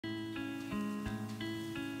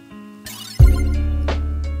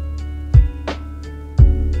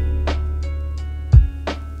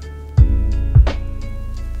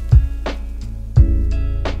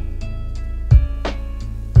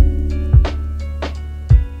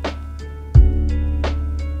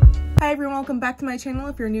welcome back to my channel.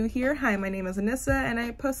 If you're new here, hi, my name is Annisa and I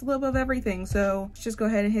post a little bit of everything, so just go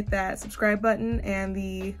ahead and hit that subscribe button and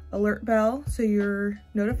the alert bell so you're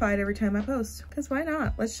notified every time I post, because why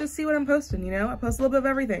not? Let's just see what I'm posting, you know? I post a little bit of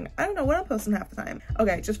everything. I don't know what I'm posting half the time.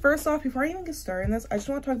 Okay, just first off, before I even get started in this, I just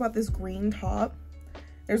want to talk about this green top.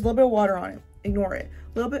 There's a little bit of water on it. Ignore it.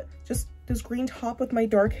 A little bit, just this green top with my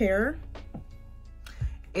dark hair.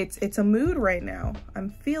 It's a mood right now. I'm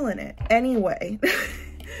feeling it. Anyway,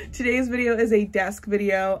 today's video is a desk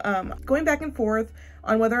video. Going back and forth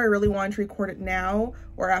on whether I really want to record it now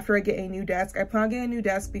or after I get a new desk. I plan on getting a new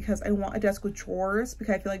desk because I want a desk with drawers,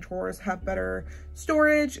 because I feel like drawers have better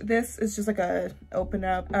storage. This is just like a open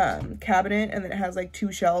up cabinet, and then it has like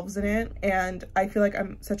 2 shelves in it, and I feel like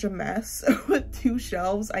I'm such a mess with 2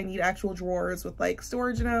 shelves. I need actual drawers with like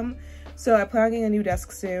storage in them. So I plan on getting a new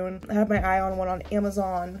desk soon. I have my eye on one on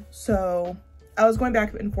Amazon. So I was going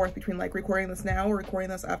back and forth between like recording this now or recording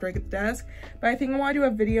this after I get the desk. But I think I want to do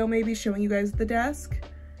a video maybe showing you guys the desk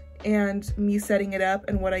and me setting it up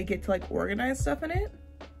and what I get to like organize stuff in it.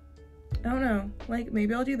 I don't know, like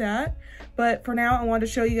maybe I'll do that. But for now, I wanted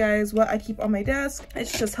to show you guys what I keep on my desk.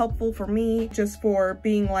 It's just helpful for me, just for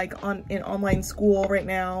being like in online school right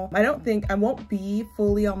now. I won't be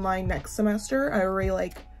fully online next semester. I already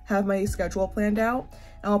like have my schedule planned out,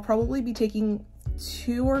 and I'll probably be taking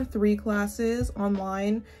 2 or 3 classes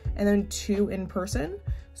online and then 2 in person.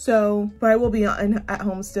 So, but I will be at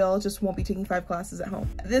home still, just won't be taking 5 classes at home.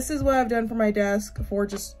 This is what I've done for my desk for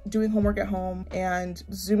just doing homework at home and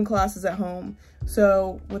Zoom classes at home.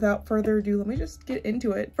 So without further ado, let me just get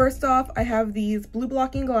into it. First off, I have these blue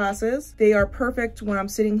blocking glasses. They are perfect when I'm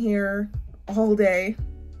sitting here all day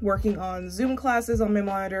working on Zoom classes on my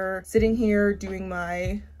monitor, sitting here doing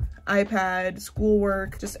my iPad,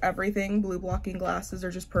 schoolwork, just everything. Blue blocking glasses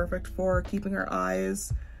are just perfect for keeping our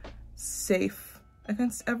eyes safe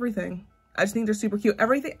against everything. I just think they're super cute.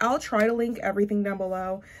 Everything, I'll try to link everything down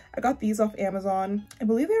below. I got these off Amazon. I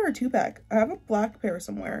believe they were a 2-pack. I have a black pair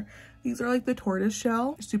somewhere. These are like the tortoise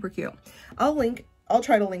shell. Super cute. I'll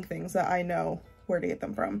try to link things that I know where to get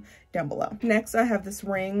them from down below. Next, I have this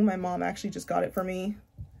ring. My mom actually just got it for me,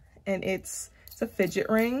 and it's a fidget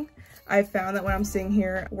ring. I found that when I'm sitting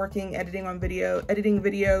here editing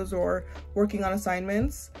videos or working on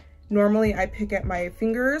assignments, normally I pick at my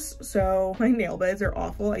fingers, so my nail beds are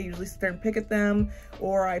awful. I usually sit there and pick at them,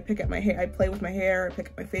 or I pick at my hair, I play with my hair, I pick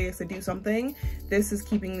at my face, I do something. This is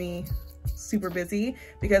keeping me super busy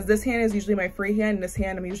because this hand is usually my free hand, and this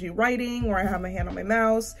hand I'm usually writing, or I have my hand on my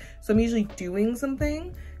mouse, so I'm usually doing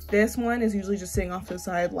something. This one is usually just sitting off to the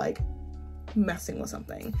side like messing with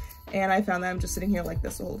something, and I found that I'm just sitting here like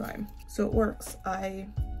this the whole time, so it works. I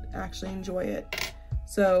actually enjoy it.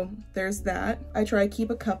 So there's that. I try to keep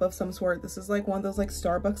a cup of some sort. This is like one of those like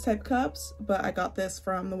Starbucks type cups, but I got this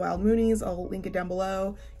from the Wild Moonies. I'll link it down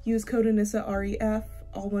below. Use code Annisa, REF,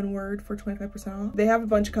 all one word, for 25% off. They have a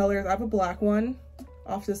bunch of colors. I have a black one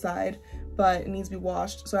off to the side, but it needs to be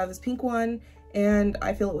washed. So I have this pink one, and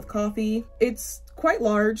I fill it with coffee. It's quite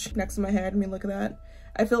large next to my head. I mean, look at that.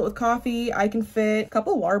 I fill it with coffee. I can fit a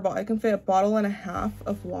couple of water bottles. I can fit 1.5 bottles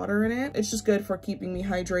of water in it. It's just good for keeping me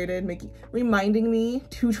hydrated, reminding me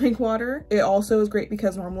to drink water. It also is great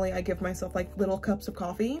because normally I give myself like little cups of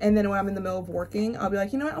coffee, and then when I'm in the middle of working, I'll be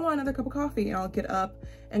like, you know what, I want another cup of coffee, and I'll get up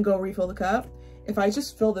and go refill the cup. If I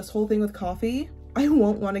just fill this whole thing with coffee, I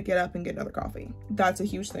won't want to get up and get another coffee. That's a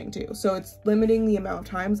huge thing too. So it's limiting the amount of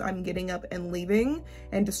times I'm getting up and leaving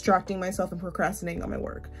and distracting myself and procrastinating on my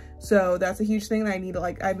work. So that's a huge thing that I need to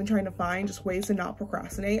I've been trying to find just ways to not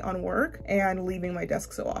procrastinate on work and leaving my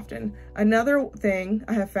desk so often. Another thing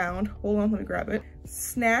I have found, hold on, let me grab it.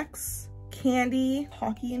 Snacks, candy,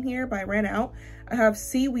 hockey in here, but I ran out. I have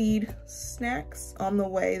seaweed snacks on the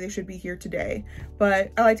way. They should be here today,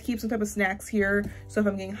 but I like to keep some type of snacks here. So if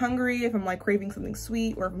I'm getting hungry, if I'm like craving something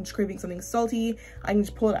sweet, or if I'm just craving something salty, I can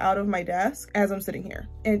just pull it out of my desk as I'm sitting here.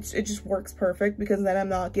 And it just works perfect because then I'm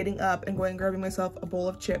not getting up and going and grabbing myself a bowl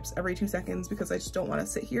of chips every 2 seconds because I just don't want to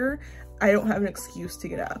sit here. I don't have an excuse to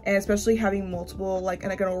get up. And especially having multiple, like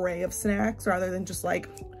an array of snacks rather than just like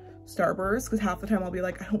Starburst, because half the time I'll be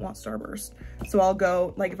like, I don't want Starburst. So I'll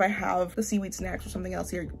go, like if I have the seaweed snacks or something else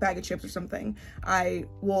here, bag of chips or something, I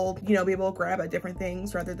will, you know, be able to grab at different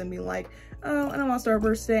things rather than being like, oh, I don't want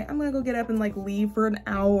Starburst today. I'm gonna go get up and like leave for an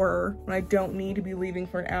hour when I don't need to be leaving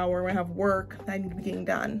for an hour when I have work that I need to be getting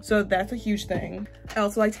done. So that's a huge thing. I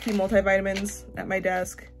also like to keep multivitamins at my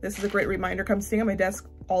desk. This is a great reminder. Come sitting at my desk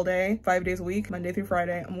all day, 5 days a week, Monday through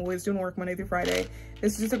Friday. I'm always doing work Monday through Friday.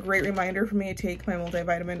 This is just a great reminder for me to take my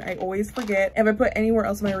multivitamin. I always forget. If I put it anywhere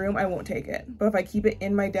else in my room, I won't take it. But if I keep it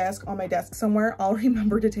in my desk, on my desk somewhere, I'll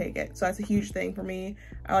remember to take it. So that's a huge thing for me.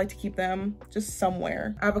 I like to keep them just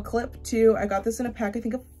somewhere. I have a clip too. I got this in a pack, I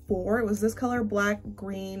think of 4. It was this color, black,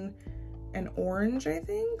 green, and orange, I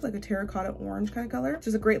think. Like a terracotta orange kind of color.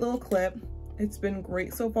 Just a great little clip. It's been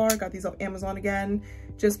great so far. I got these off Amazon again,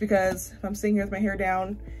 just because if I'm sitting here with my hair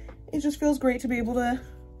down, it just feels great to be able to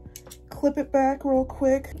clip it back real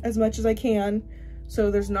quick as much as I can,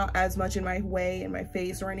 so there's not as much in my way in my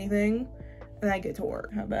face or anything, and I get to work.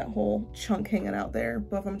 I have that whole chunk hanging out there.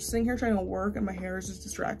 But if I'm just sitting here trying to work and my hair is just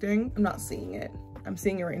distracting, I'm not seeing it. I'm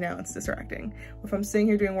seeing it right now, it's distracting. If I'm sitting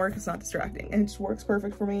here doing work, it's not distracting, and it just works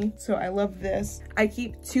perfect for me. So I love this. I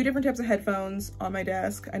keep 2 different types of headphones on my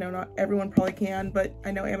desk. I know not everyone probably can, but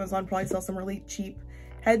I know Amazon probably sells some really cheap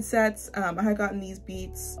headsets. I had gotten these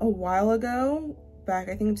Beats a while ago, back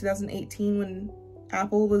I think in 2018 when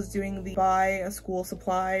Apple was doing the buy a school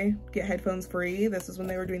supply, get headphones free. This is when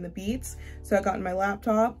they were doing the Beats. So I got in my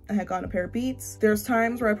laptop, I had gotten a pair of Beats. There's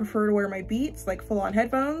times where I prefer to wear my Beats, like full on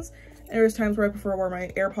headphones. There's times where I prefer to wear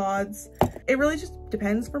my AirPods. It really just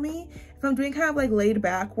depends for me. If I'm doing kind of like laid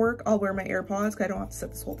back work, I'll wear my AirPods because I don't have to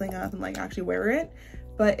set this whole thing up and like actually wear it.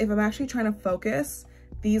 But if I'm actually trying to focus,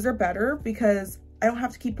 these are better because I don't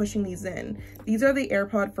have to keep pushing these in. These are the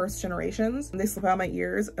AirPod first generations. They slip out of my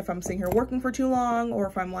ears if I'm sitting here working for too long, or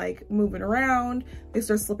if I'm like moving around, they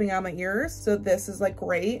start slipping out of my ears. So this is like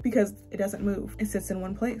great because it doesn't move. It sits in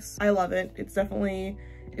one place. I love it. It's definitely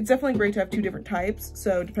great to have 2 different types.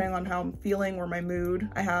 So depending on how I'm feeling or my mood,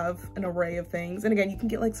 I have an array of things. And again, you can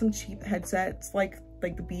get like some cheap headsets like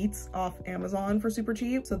the Beats off Amazon for super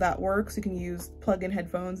cheap. So that works. You can use plug-in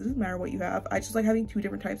headphones. It doesn't matter what you have. I just like having 2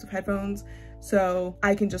 different types of headphones, so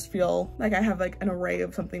I can just feel like I have like an array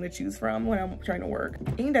of something to choose from when I'm trying to work.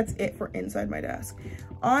 I think that's it for inside my desk.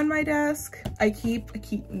 On my desk, I keep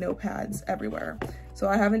notepads everywhere. So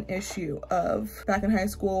I have an issue of, back in high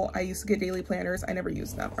school, I used to get daily planners. I never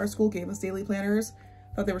used them. Our school gave us daily planners.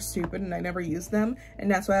 Thought they were stupid and I never used them,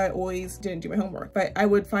 and that's why I always didn't do my homework. But I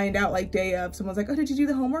would find out like day of, someone's like, oh, did you do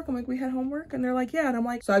the homework? I'm like, we had homework, and they're like, yeah, and I'm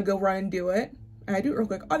like, so I'd go run and do it, and I do it real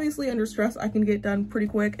quick. Obviously under stress I can get it done pretty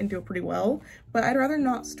quick and do it pretty well, but I'd rather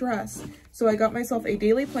not stress. So I got myself a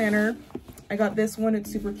daily planner. I got this one,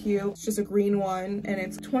 it's super cute. It's just a green one, and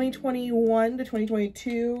it's 2021 to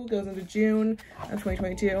 2022, goes into June of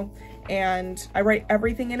 2022. And I write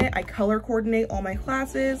everything in it. I color coordinate all my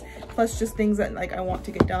classes, plus just things that like I want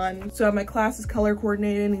to get done. So my class is color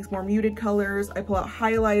coordinated in these more muted colors. I pull out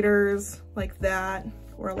highlighters like that,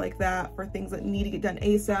 or like that, for things that need to get done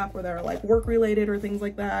ASAP, or that are like work related or things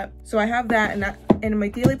like that. So I have that, and in my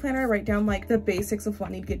daily planner I write down like the basics of what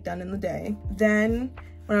I need to get done in the day. Then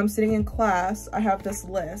when I'm sitting in class, I have this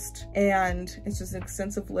list, and it's just an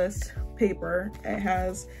extensive list paper. It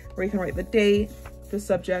has where you can write the date, the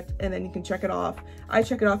subject, and then you can check it off. I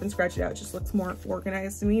check it off and scratch it out. It just looks more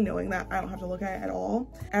organized to me, knowing that I don't have to look at it at all.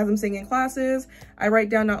 As I'm sitting in classes, I write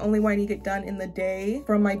down not only what I need to get done in the day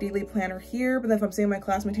from my daily planner here, but then if I'm sitting in my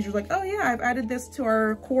class, my teacher's like, oh yeah, I've added this to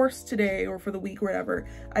our course today or for the week or whatever.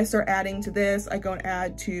 I start adding to this. I go and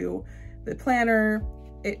add to the planner.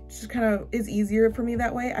 It just kind of is easier for me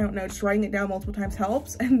that way. I don't know, just writing it down multiple times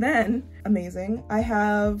helps. And then, amazing, I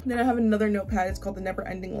have another notepad. It's called the never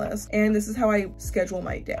ending list. And this is how I schedule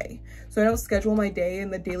my day. So I don't schedule my day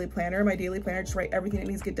in the daily planner. My daily planner, just write everything that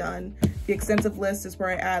needs to get done. The extensive list is where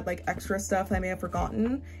I add like extra stuff that I may have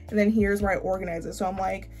forgotten. And then here's where I organize it. So I'm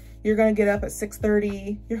like, you're gonna get up at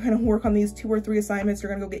 6:30, you're gonna work on these 2 or 3 assignments,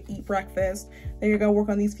 you're gonna go eat breakfast, then you're gonna work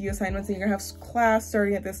on these few assignments, and you're gonna have class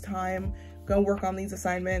starting at this time. Go work on these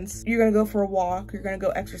assignments. You're gonna go for a walk, you're gonna go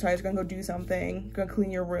exercise, you're gonna go do something, you're gonna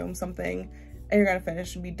clean your room, something, and you're gonna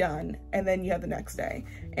finish and be done. And then you have the next day.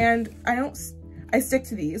 And I stick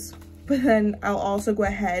to these, but then I'll also go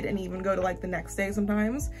ahead and even go to like the next day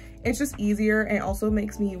sometimes. It's just easier, and it also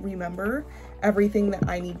makes me remember everything that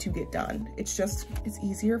I need to get done. It's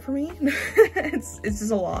easier for me. it's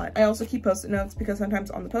just a lot. I also keep post-it notes, because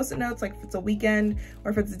sometimes on the post-it notes, like if it's a weekend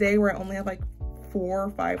or if it's a day where I only have like 4 or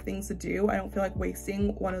 5 things to do, I don't feel like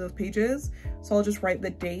wasting one of those pages. So I'll just write the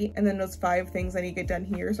date and then those 5 things I need to get done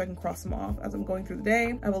here, so I can cross them off as I'm going through the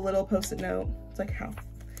day. I have a little post-it note. It's like half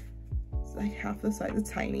the size.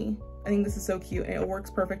 It's tiny. I think this is so cute, and it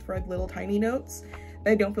works perfect for like little tiny notes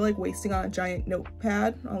that I don't feel like wasting on a giant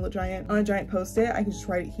notepad, on a giant post-it. I can just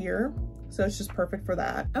write it here. So it's just perfect for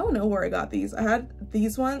that. I don't know where I got these. I had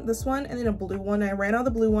this one, and then a blue one. I ran out of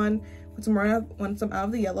the blue one. Once I'm out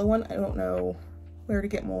of the yellow one, I don't know where to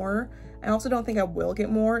get more. I also don't think I will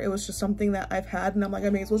get more. It was just something that I've had and I'm like, I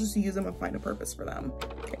may as well just use them and find a purpose for them.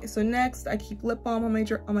 Okay, so next I keep lip balm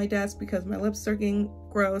on my desk because my lips are getting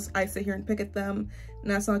gross. I sit here and pick at them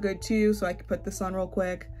and that's not good too. So I can put this on real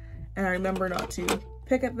quick and I remember not to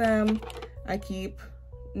pick at them. I keep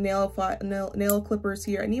nail clippers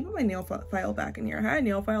here. I need to put my nail file back in here. I had a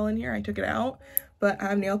nail file in here. I took it out, but I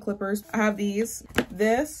have nail clippers. I have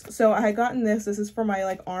this. So I had gotten this. This is for my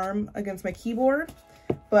like arm against my keyboard.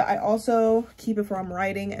 But I also keep it for when I'm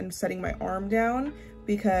writing and setting my arm down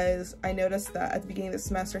because I noticed that at the beginning of the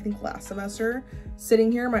semester, I think last semester,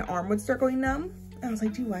 sitting here, my arm would start going numb. And I was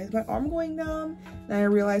like, dude, why is my arm going numb? And I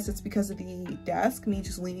realized it's because of the desk, me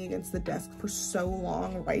just leaning against the desk for so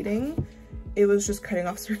long writing. It was just cutting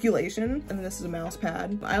off circulation. And this is a mouse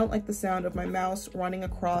pad. I don't like the sound of my mouse running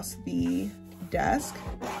across the desk,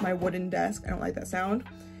 my wooden desk. I don't like that sound.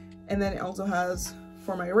 And then it also has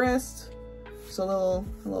for my wrist, just a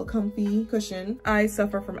little comfy cushion. I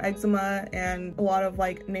suffer from eczema and a lot of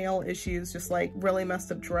like nail issues, just like really messed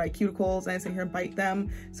up dry cuticles, and I sit here and bite them.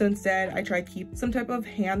 So instead I try to keep some type of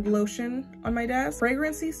hand lotion on my desk.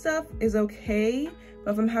 Fragrancy stuff is okay,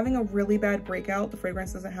 but if I'm having a really bad breakout, the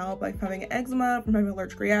fragrance doesn't help. Like if I'm having eczema, if I'm having an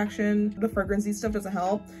allergic reaction, the fragrancy stuff doesn't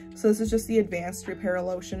help. So this is just the advanced repair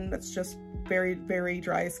lotion that's just very, very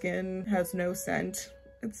dry skin, has no scent.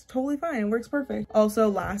 It's totally fine, it works perfect. Also,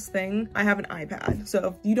 last thing, I have an iPad. So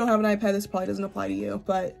if you don't have an iPad, this probably doesn't apply to you,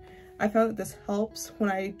 but I found that this helps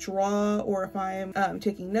when I draw or if I'm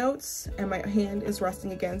taking notes and my hand is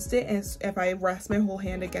resting against it. And if I rest my whole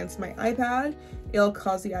hand against my iPad, it'll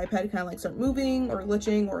cause the iPad to kind of like start moving or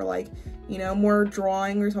glitching or like, you know, more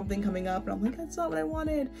drawing or something coming up. And I'm like, that's not what I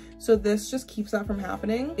wanted. So this just keeps that from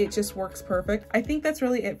happening. It just works perfect. I think that's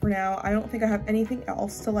really it for now. I don't think I have anything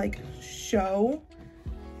else to like show.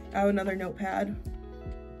 I have another notepad.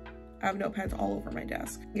 I have notepads all over my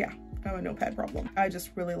desk. Yeah, I have a notepad problem. I just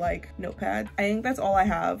really like notepads. I think that's all I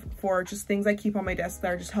have for just things I keep on my desk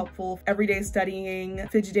that are just helpful. Everyday studying,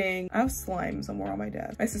 fidgeting. I have slime somewhere on my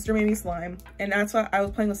desk. My sister made me slime, and that's why I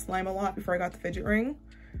was playing with slime a lot before I got the fidget ring,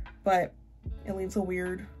 but it leaves a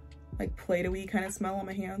weird like Play-Doh-y kind of smell on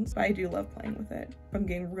my hands. But I do love playing with it. If I'm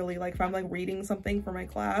getting really like, if I'm like reading something for my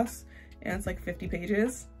class and it's like 50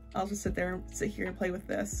 pages, I'll just sit here and play with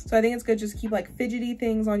this. So I think it's good just keep like fidgety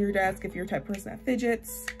things on your desk if you're a type of person that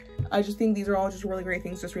fidgets. I just think these are all just really great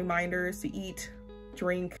things, just reminders to eat,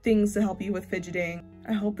 drink, things to help you with fidgeting.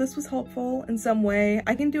 I hope this was helpful in some way.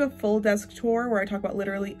 I can do a full desk tour where I talk about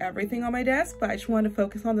literally everything on my desk, but I just wanted to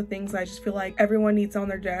focus on the things I just feel like everyone needs on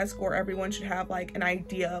their desk, or everyone should have like an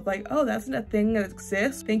idea of like, oh, that's a thing that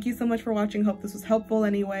exists. Thank you so much for watching. Hope this was helpful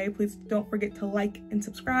anyway. Please don't forget to like and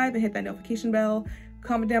subscribe and hit that notification bell.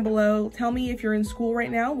 Comment down below. Tell me if you're in school right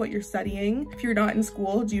now, what you're studying. If you're not in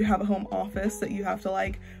school, do you have a home office that you have to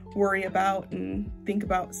like worry about and think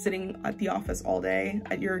about sitting at the office all day,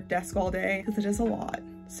 at your desk all day? Because it is a lot.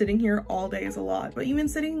 Sitting here all day is a lot, but even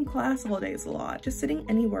sitting in class all day is a lot. Just sitting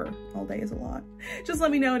anywhere all day is a lot. Just let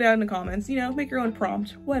me know down in the comments, you know, make your own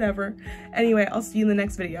prompt, whatever. Anyway, I'll see you in the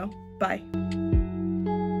next video. Bye.